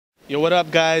Yo, what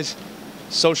up, guys?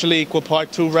 Socially Equal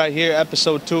Part 2 right here,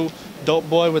 Episode 2, Dope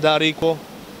Boy Without Equal.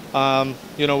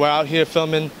 You know, we're out here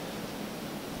filming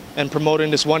and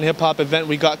promoting this one hip-hop event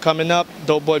we got coming up.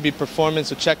 Dope Boy be performing,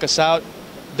 so check us out.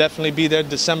 Definitely be there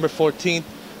December 14th,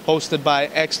 hosted by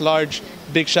X Large.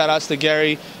 Big shout-outs to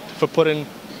Gary for putting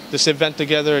this event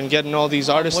together and getting all these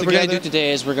artists together. What we're going to do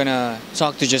today is we're going to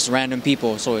talk to just random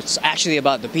people. So it's actually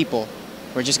about the people.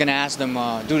 We're just going to ask them,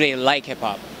 do they like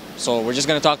hip-hop? So we're just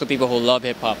going to talk to people who love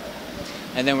hip-hop.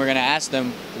 And then we're going to ask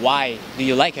them, why do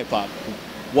you like hip-hop?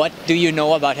 What do you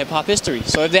know about hip-hop history?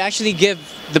 So if they actually give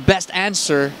the best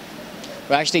answer,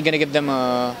 we're actually going to give them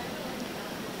a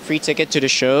free ticket to the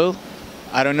show.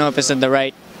 I don't know if it's in the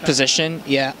right position.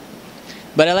 Yeah.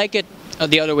 But I like it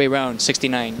the other way around,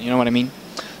 69. You know what I mean?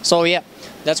 So yeah,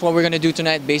 that's what we're going to do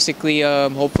tonight. Basically,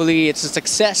 hopefully it's a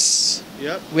success.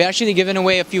 Yep. We actually given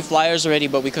away a few flyers already,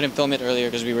 but we couldn't film it earlier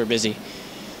because we were busy.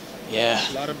 Yeah.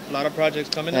 A lot of projects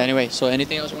coming. Anyway, so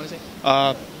anything else you want to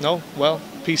say? No. Well,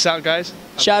 peace out, guys.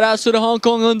 Shout outs to the Hong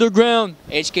Kong Underground.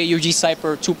 HKUG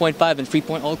Cypher 2.5 and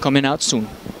 3.0 coming out soon.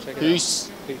 Peace.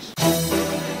 Peace.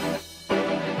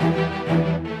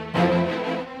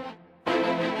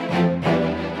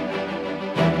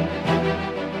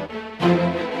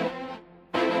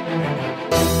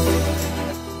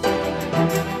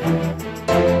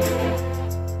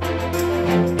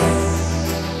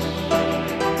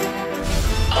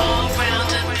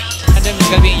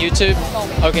 Gonna be on YouTube.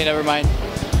 Okay, never mind.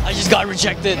 I just got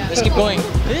rejected. Let's keep going.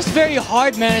 This is very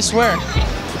hard, man, I swear.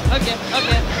 Okay.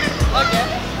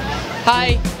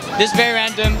 Hi, this is very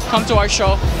random. Come to our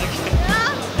show.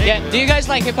 Yeah, do you guys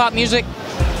like hip-hop music?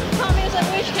 Pop music?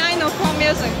 Which kind of pop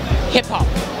music? Hip-hop.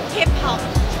 Hip-hop.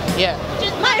 Yeah.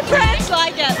 Just my friends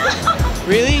like it.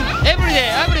 Really? Every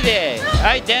day.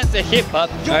 I dance the hip hop.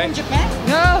 You're from Japan?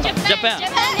 No. Japan.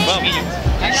 Well,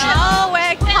 No,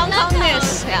 we're Hong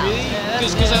Kongers. Yeah.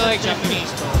 Because I like Japanese.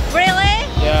 Really?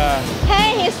 Yeah.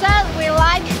 Hey, he said we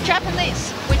like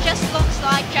Japanese. We just looks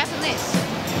like Japanese.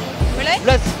 Really?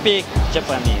 let's speak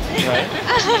Japanese. Right?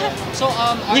 So,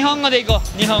 日本語で行こ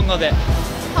う。日本語で。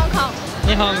 Hong Kong.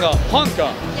 日本語。香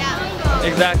港。 Yeah. Hong Kong.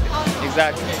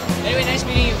 Exactly. anyway, nice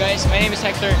meeting you guys. My name is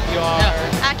Hector. You are...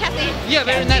 Kathy. You're a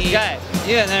very nice guy.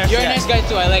 You're a nice You're a nice guy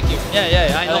too. I like you.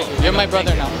 Yeah, I know. like you. You're my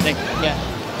brother now. Thank you. Yeah.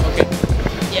 Okay.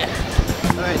 Yeah.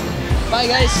 Alright. Bye,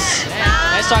 guys.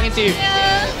 Nice talking to you.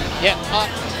 Yeah.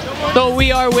 So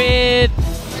we are with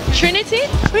Trinity?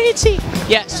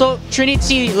 Yeah. So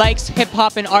Trinity likes hip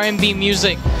hop and R&B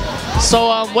music.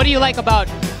 So what do you like about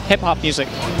hip hop music?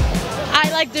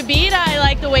 I like the beat. I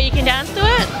like the way you can dance to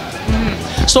it.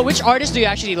 So which artist do you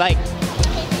actually like?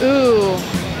 Ooh.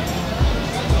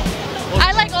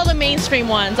 I like all the mainstream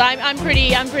ones. I'm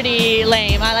pretty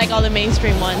lame. I like all the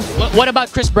mainstream ones. What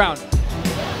about Chris Brown?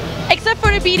 Except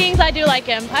for the beatings, I do like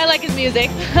him. I like his music.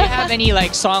 Do you have any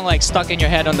like song like stuck in your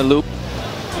head on the loop?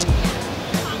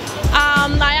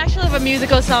 I actually have a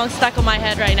musical song stuck in my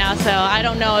head right now, so I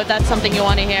don't know if that's something you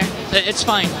want to hear. It's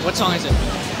fine. What song is it?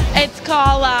 It's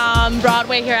called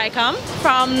Broadway Here I Come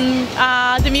from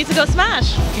the musical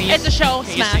Smash. It's a show,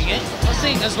 Can Smash. you sing it? I'll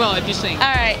sing as well if you sing.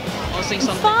 All right. I'll sing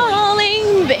something.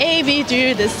 Falling, baby,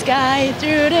 through the sky,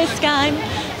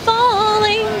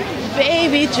 falling,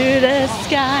 baby, through the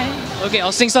sky. Okay,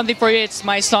 I'll sing something for you. It's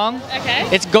my song. Okay.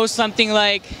 It goes something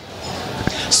like,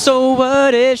 so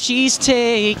what if she's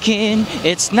taken?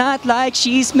 It's not like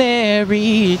she's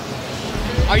married.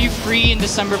 Are you free in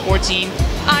December 14th?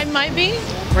 I might be.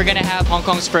 We're gonna have Hong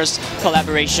Kong's first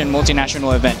collaboration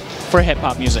multinational event for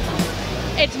hip-hop music.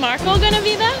 It's Marco gonna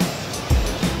be there?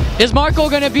 Is Marco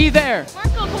gonna be there?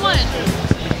 Marco, come on.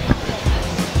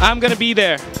 I'm gonna be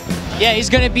there. Yeah, he's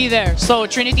gonna be there. So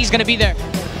Trinity's gonna be there.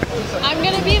 I'm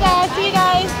gonna be there. See you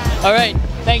guys. All right.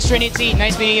 Thanks, Trinity.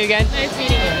 Nice meeting you again. Nice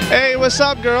meeting you. Hey, what's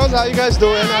up, girls? How you guys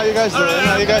doing? Hi, Mohit.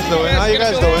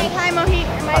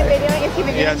 Am I videoing? Is he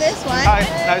videoing this one? Hi,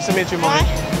 nice to meet you, Mohit.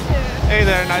 Hey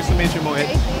there, nice to meet you,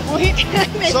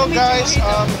 Mohit. So guys,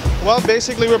 well,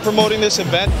 basically we're promoting this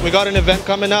event. We got an event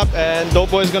coming up and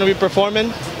Dope Boy is going to be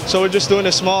performing. So we're just doing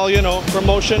a small, you know,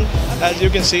 promotion, as you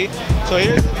can see. So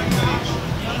here's the link page.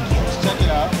 Check it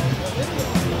out.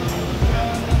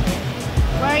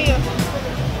 Where are you?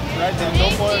 Right there,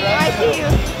 Dope Boy, right? I see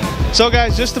you. So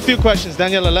guys, just a few questions.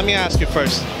 Daniela, let me ask you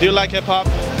first. Do you like hip-hop?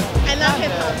 I love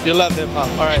hip hop. You love hip-hop,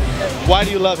 all right. Why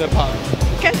do you love hip-hop?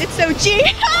 Because it's so G.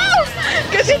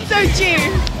 Because it's so G.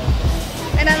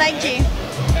 And I like G.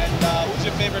 And who's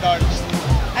your favorite artist?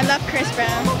 I love Chris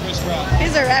Brown. Chris Brown.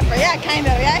 He's a rapper. Yeah, kind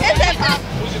of. Yeah, he's hip hop.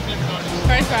 Who's your favorite artist?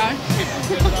 Chris Brown.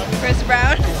 Chris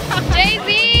Brown. Jay-Z.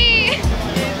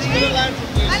 Favorite line from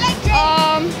Jay-Z? I like Jay.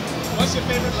 What's your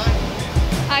favorite line from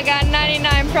Jay-Z? I got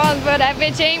 99 problems, but that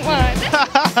bitch ain't one.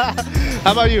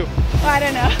 How about you? I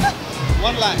don't know.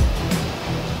 One line.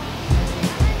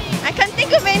 I can't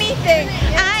think of anything.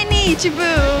 I need you,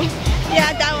 boo.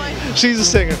 Yeah, that one. She's a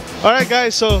singer. All right,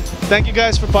 guys. So thank you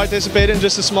guys for participating in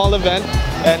just a small event.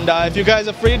 And if you guys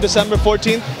are free, December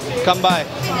 14th, come by.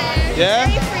 Yeah?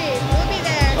 Very free. We'll be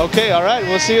there. Okay. All right.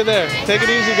 We'll see you there. Take it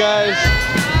easy, guys.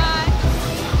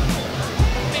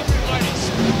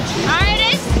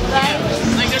 Artist?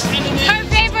 Her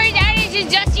favorite artist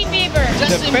is Justin Bieber.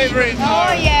 The favorite.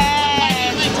 Oh,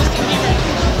 yeah.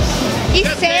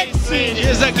 He's sexy.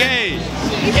 He's a gay.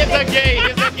 He's a gay.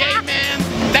 He's a gay man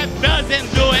that doesn't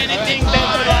do anything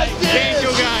that gay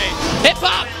to guy. Hip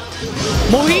hop!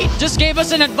 Mohit just gave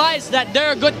us an advice that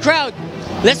they're a good crowd.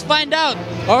 Let's find out,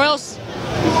 or else,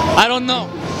 I don't know.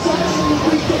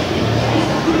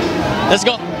 Let's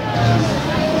go.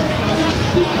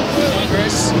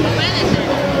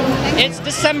 It's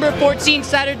December 14th,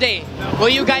 Saturday. Will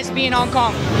you guys be in Hong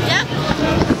Kong? Yeah.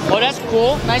 Oh, that's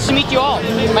cool. Nice to meet you all.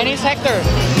 My name's Hector.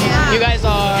 You guys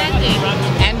are... Andy.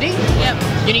 Andy?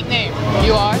 Yep. Unique name.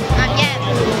 You are?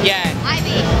 Yes. Yeah.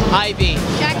 Ivy. Ivy.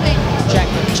 Jacqueline.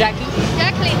 Jackie?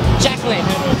 Jacqueline. Jacqueline.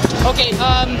 Okay,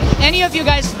 any of you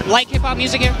guys like hip-hop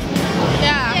music here?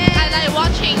 Yeah. I like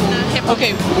watching hip hop.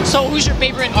 Okay, so who's your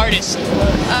favorite artist?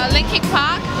 Linkin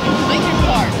Park. Linkin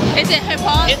Park. Is it hip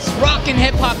hop? It's rock and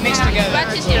hip-hop mixed together.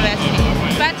 Baptist University.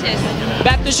 Baptist.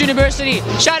 Baptist University.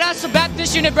 Shout out to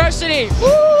Baptist University. Woo!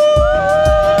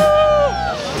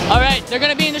 All right, they're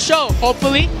gonna be in the show,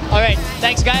 hopefully. All right,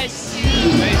 thanks guys.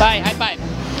 Bye, high five.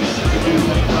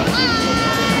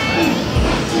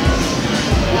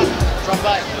 Drop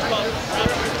by.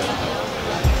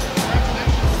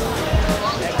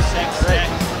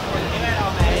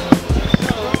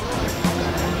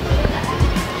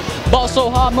 Ball so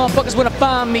hard, motherfuckers wanna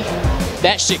find me.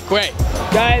 That shit great.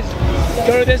 Guys,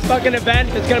 go to this fucking event.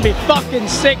 It's gonna be fucking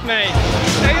sick, mate.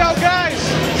 Hey, yo, guys.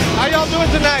 How y'all doing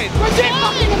tonight? We're doing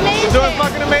fucking amazing. Doing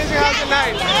fucking amazing. How's the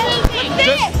night?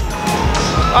 Just,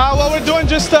 Well, we're doing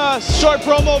just a short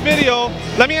promo video.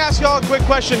 Let me ask y'all a quick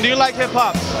question. Do you like hip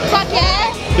hop? fuck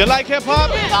yeah. You like hip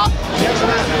hop?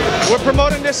 We're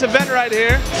promoting this event right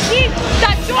here,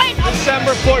 That's joint.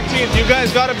 December 14th. You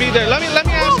guys gotta be there. Let me We'll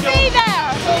ask be y'all.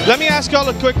 there. Let me ask y'all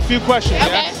a quick few questions.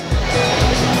 Okay.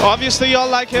 Yeah? Obviously, y'all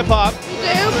like hip hop.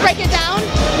 Do break it down.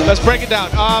 Let's break it down.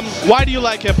 Why do you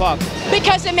like hip hop?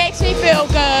 Because it makes me feel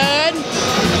good.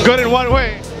 Good in what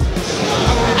way?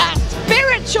 A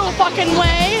spiritual fucking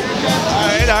way.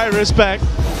 All right, respect.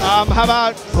 How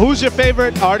about who's your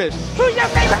favorite artist? Who's your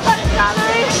favorite fucking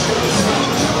gallery?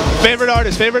 Favorite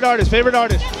artist.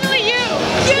 Definitely you.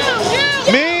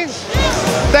 You. Me?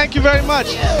 Thank you very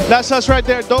much. That's us right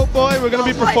there, D.O.P.E Boy. We're gonna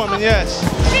be performing. Yes.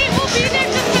 We will be there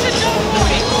just for the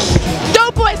D.O.P.E Boy.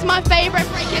 D.O.P.E Boy is my favorite.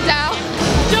 Break it down.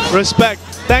 Respect.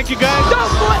 Thank you, guys.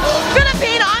 D.O.P.E Boy.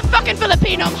 Filipino. I'm fucking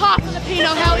Filipino. I'm half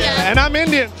Filipino. Hell yeah. And I'm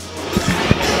Indian.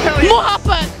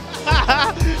 Muhammad.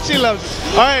 She loves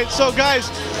it. All right, so guys,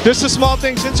 just a small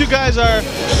thing. Since you guys are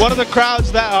one of the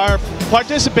crowds that are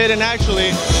participating,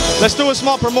 actually, let's do a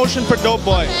small promotion for D.O.P.E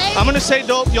Boy. Okay. I'm gonna say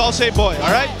dope, y'all say boy.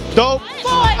 All right? Dope.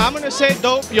 Boy. I'm gonna say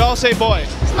dope, y'all say boy.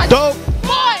 my- Dope.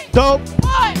 Boy. Dope.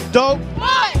 Boy. Dope.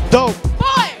 Boy. Dope.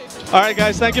 Boy. All right,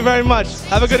 guys. Thank you very much.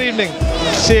 Have a good evening.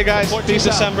 See you guys. 14th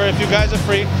December. If you guys are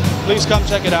free, please come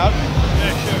check it out.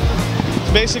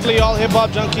 It's basically all hip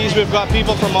hop junkies. We've got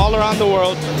people from all around the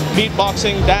world,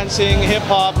 beatboxing, dancing, hip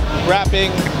hop,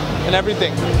 rapping, and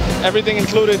everything. Everything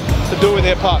included to do with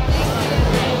hip hop.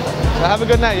 So have a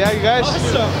good night, yeah, you guys?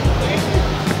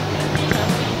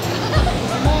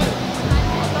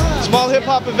 Small hip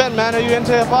hop event, man. Are you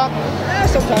into hip hop? Yeah,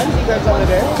 sometimes you guys over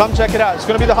there. Come check it out. It's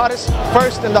gonna be the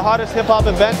first and the hottest hip hop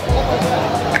event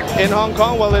in Hong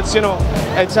Kong. Well, it's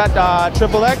it's at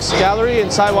XXX Gallery in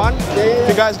Taiwan. If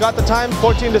you guys got the time,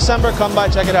 14 December, come by,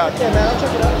 check it out. Yeah, man, I'll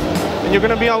check it out. And you're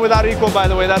gonna be on Without Equal, by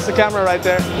the way. That's the camera right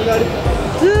there.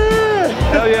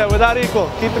 Hell yeah, Without Equal.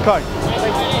 Keep the card.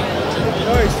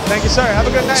 Thank you, sir. Have a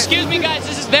good night. Excuse me guys,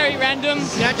 this is very random.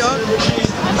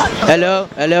 Hello,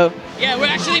 hello. Yeah, we're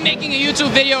actually making a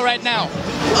YouTube video right now.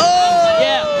 Oh!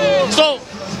 Yeah. So,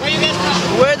 where you guys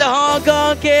from? We're the Hong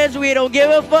Kong kids, we don't give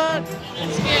a fuck.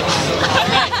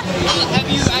 Alright. Have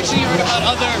you actually heard about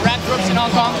other rap groups in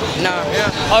Hong Kong? No.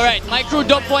 Yeah. Alright, my crew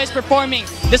D.O.P.E Boy is performing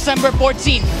December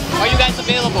 14th. Are you guys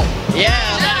available? Yeah.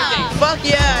 Saturday. Fuck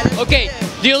yeah. Okay,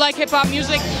 do you like hip hop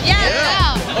music?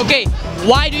 Yeah. Okay,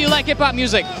 why do you like hip hop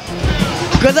music?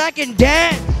 Cause I can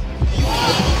dance.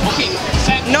 Okay,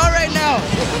 Not right now.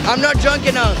 I'm not drunk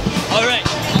enough. alright.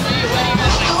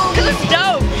 Cause it's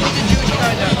dope.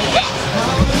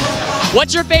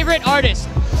 What's your favorite artist?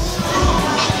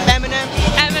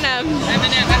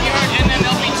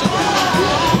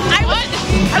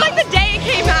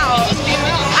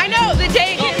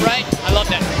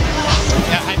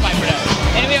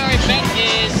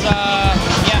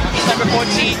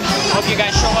 14th. Hope you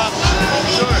guys show up.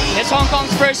 Sure. It's Hong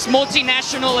Kong's first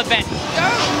multinational event.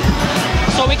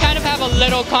 So we kind of have a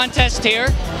little contest here.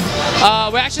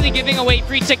 We're actually giving away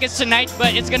free tickets tonight,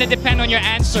 but it's gonna depend on your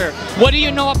answer. What do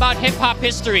you know about hip-hop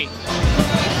history?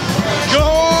 Go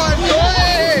on, do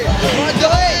it! Do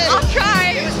it! I'll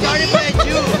try. It started by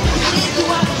you.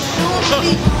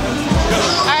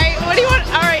 Alright, what do you want?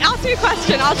 Alright, ask me a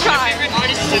question. I'll try. Favorite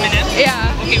artist is Eminem?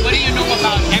 Yeah. Okay, what do you know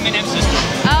about Eminem's history?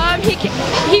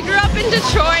 He grew up in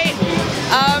Detroit.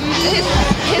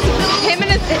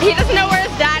 He doesn't know where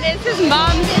his dad is. His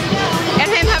mom and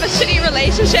him have a shitty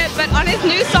relationship, but on his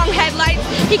new song Headlights,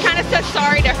 he kind of says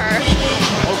sorry to her.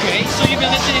 Okay, so you've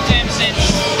been listening to him since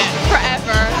then?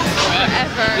 Forever.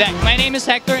 Forever. Yeah, my name is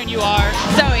Hector and you are?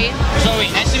 Zoe. Zoe.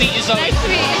 Nice to meet you, Zoe. Nice to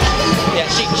meet you. Yeah,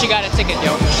 she got a ticket,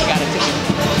 yo. She got a ticket.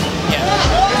 Yeah.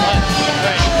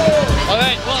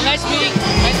 Alright, well, nice meeting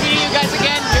you guys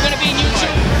again. You're gonna be in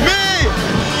YouTube. Me!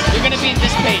 You're gonna be in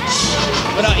this page.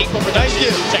 Without Equal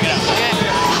Production. Check it out. Okay.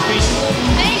 Peace.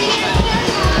 Thank you.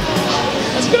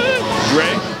 That's good.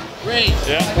 Ray.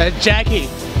 Yeah. Jackie.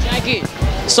 Jackie.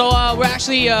 So we're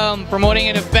actually promoting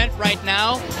an event right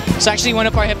now. It's actually one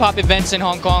of our hip-hop events in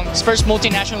Hong Kong. It's first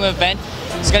multinational event.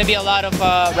 It's going to be a lot of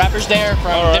rappers there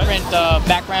from different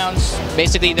backgrounds.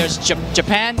 Basically, there's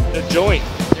Japan. The joint.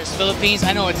 There's Philippines.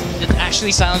 I know it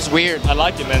actually sounds weird. I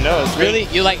like it, man. No, it's Really?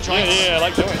 You like joints? Yeah, I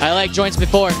like joints. I like joints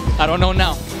before. I don't know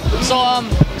now. So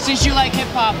since you like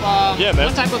hip-hop, yeah, man.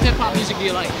 what type of hip-hop music do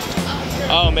you like?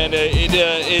 Oh man,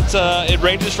 it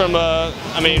ranges from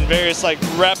I mean various like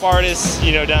rap artists,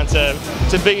 you know, down to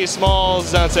Biggie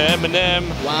Smalls, down to Eminem,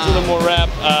 Wow. to a little more rap.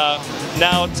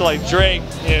 Now to like Drake,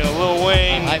 you know, Lil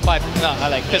Wayne. High five. No, I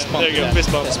like fist bump. There you go, Yeah.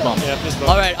 fist bump. Fist bump. Yeah, fist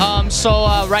bump. All right. So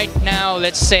right now,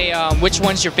 let's say which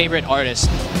one's your favorite artist?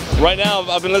 Right now,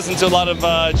 I've been listening to a lot of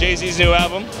Jay-Z's new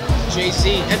album.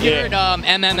 Jay-Z. Have you Yeah. heard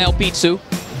MMLP2?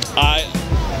 I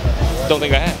don't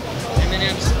think I have.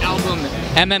 Eminem's album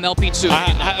MMLP2. I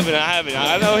haven't.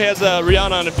 I know he has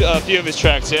Rihanna on a few of his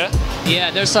tracks. Yeah. Yeah,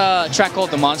 there's a track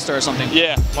called The Monster or something.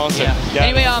 Yeah, Monster. Yeah. Got it.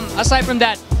 Anyway, aside from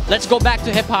that, let's go back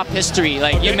to hip hop history.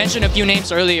 Like you Okay. mentioned a few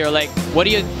names earlier. Like what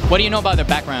do you know about their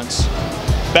backgrounds?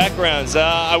 Backgrounds.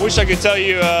 I wish I could tell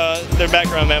you their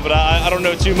background, man, but I don't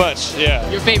know too much. Yeah.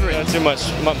 Your favorite? Not too much.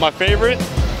 My favorite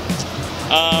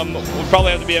would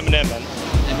probably have to be Eminem, man.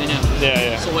 Eminem.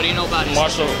 Yeah. So what do you know about his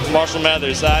Marshall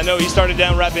Mathers. I know he started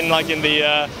down rapping like in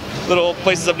the little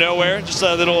places of nowhere, just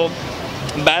little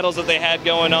battles that they had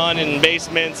going on in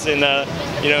basements and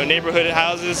you know, neighborhood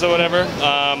houses or whatever.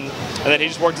 And then he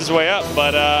just worked his way up.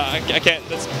 But I can't.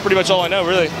 That's pretty much all I know,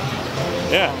 really.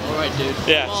 Yeah. All right, dude.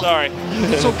 Yeah. Well, Sorry.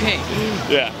 It's okay.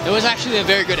 Yeah. It was actually a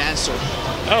very good answer.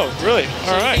 Oh, really?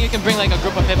 So All you right. think you can bring like a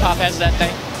group of hip hop heads that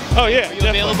day? Oh yeah. Are you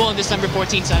available on December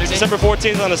 14th, Saturday? December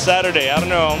 14th on a Saturday. I don't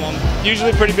know. I'm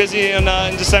usually pretty busy in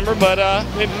December, but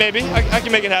maybe I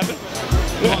can make it happen.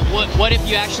 What if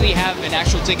you actually have an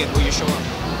actual ticket? Will you show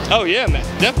up? Oh yeah, man.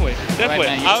 Definitely. All right,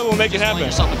 man, I will make it just won happen.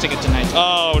 yourself a ticket tonight.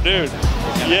 Oh, dude.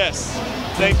 Yes.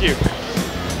 Thank you.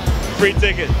 Free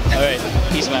ticket. All right.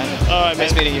 Peace, man. All right, man.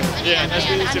 Nice meeting you. Yeah, nice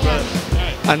meeting you too, brother. All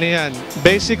right. Anian,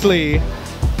 basically,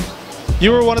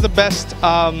 you were one of the best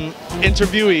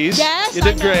interviewees. Yes, you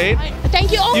did great.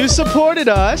 Thank you. Oh You my supported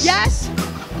us. God. Yes.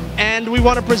 And we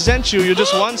want to present you. You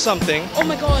just won something. Oh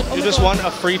my God. Oh You my just God. won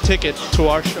a free ticket to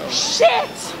our show. Shit.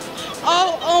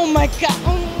 Oh my God.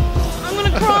 Oh, I'm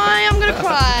gonna cry. I'm gonna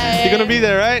cry. You're gonna be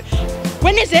there, right?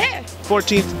 When is it?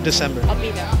 14th December. I'll be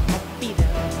there. I'll be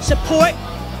there. Support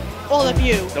all of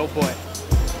you. Dope boy.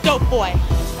 Dope boy.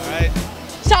 All right.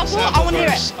 Sample. I Sample want to hear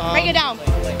verse. it. Break it down.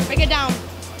 Break it down.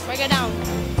 Break it down.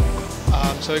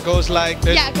 So it goes like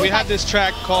this. Yeah, it goes we like- have this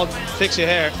track called "Fix Your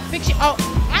Hair." Fix your. Oh,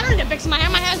 I don't need to fix my hair.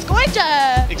 My hair's gorgeous.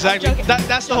 Exactly. I'm joking.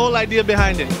 That's the whole idea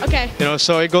behind it. Okay. You know,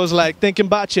 so it goes like thinking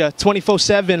about you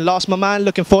 24/7, lost my mind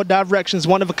looking for directions,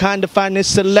 one of a kind to find this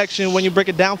selection. When you break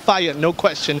it down, fire, no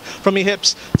question. From your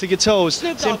hips to your toes,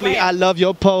 Snoop Dogg, simply right? I love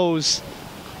your pose.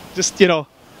 Just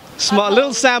small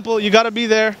little sample. You gotta be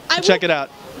there to check it out.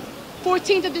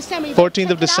 14th of December. You 14th better of check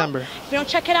it out. December. If you don't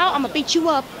check it out, I'm gonna beat you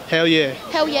up. Hell yeah.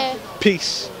 Hell yeah.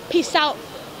 Peace, Peace out.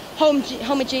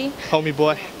 Homie G. homie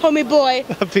boy. Homie boy.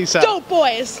 Peace out. Dope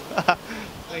boys.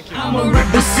 Thank you. I'ma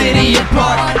rip the city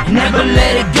apart, never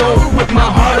let it go. With my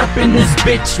heart up in this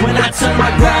bitch when I turn my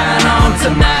grind on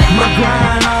tonight. My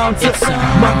grind on to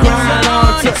my grind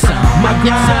on to my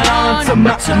grind on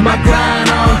to my grind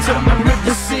on to rip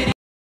the city.